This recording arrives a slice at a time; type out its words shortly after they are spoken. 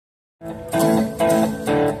Redneck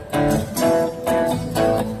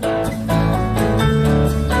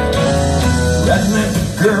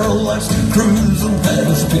girl likes to cruise and have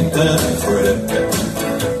a speed that trip.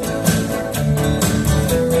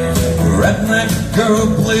 Redneck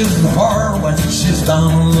girl plays hard when she's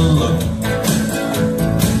down on the look.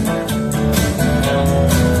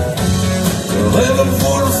 Living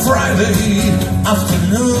for a Friday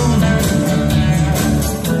afternoon.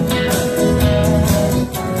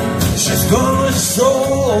 She's gonna show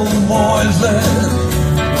all the boys that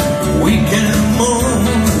we can move.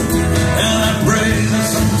 And I pray that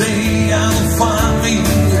someday I'll find me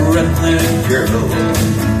a redneck girl.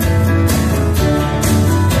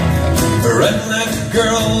 A redneck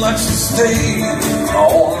girl likes to stay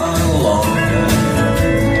all night long.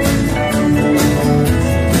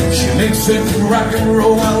 She makes it rock and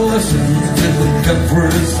roll while listening to the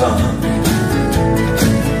country song.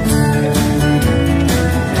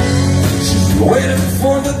 She's waiting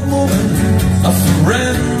for that moment of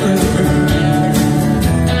surrender.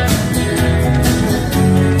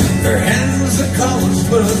 Her hands are college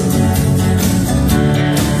blue,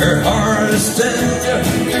 her heart is tender,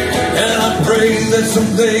 and I pray that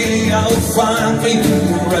someday I'll find me a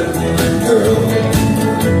redneck girl.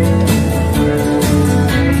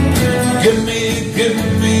 Give me a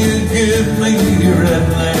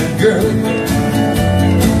redneck girl.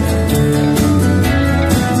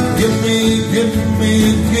 Give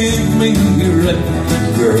me a redneck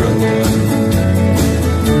girl.